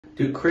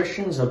Do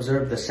Christians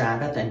observe the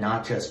Sabbath and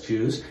not just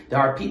Jews? There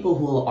are people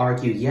who will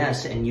argue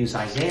yes and use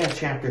Isaiah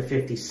chapter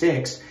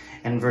 56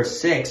 and verse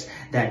 6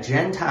 that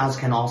Gentiles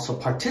can also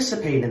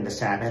participate in the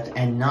Sabbath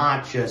and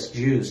not just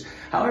Jews.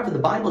 However, the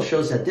Bible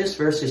shows that this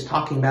verse is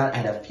talking about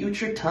at a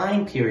future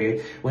time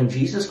period when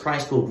Jesus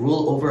Christ will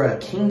rule over a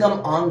kingdom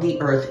on the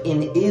earth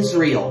in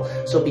Israel.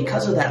 So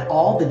because of that,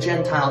 all the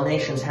Gentile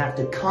nations have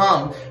to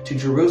come to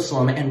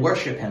Jerusalem and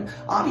worship him.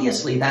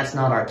 Obviously, that's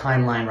not our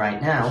timeline right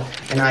now.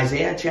 In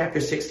Isaiah chapter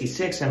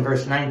 66 and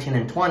verse 19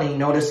 and 20,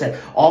 notice that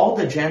all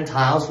the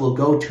Gentiles will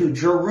go to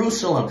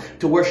Jerusalem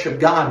to worship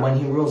God when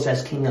he rules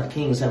as King of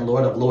Kings and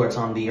Lord of Lords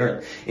on the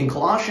earth. In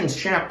Colossians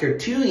chapter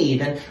 2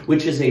 even,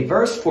 which is a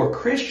verse for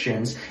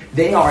Christians,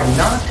 they are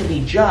not to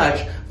be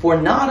judged for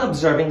not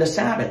observing the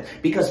Sabbath.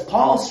 Because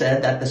Paul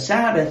said that the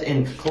Sabbath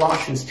in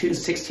Colossians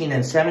 2:16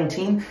 and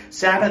 17,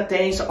 Sabbath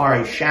days are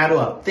a shadow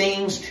of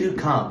things to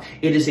come.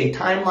 It is a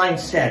timeline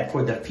set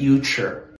for the future.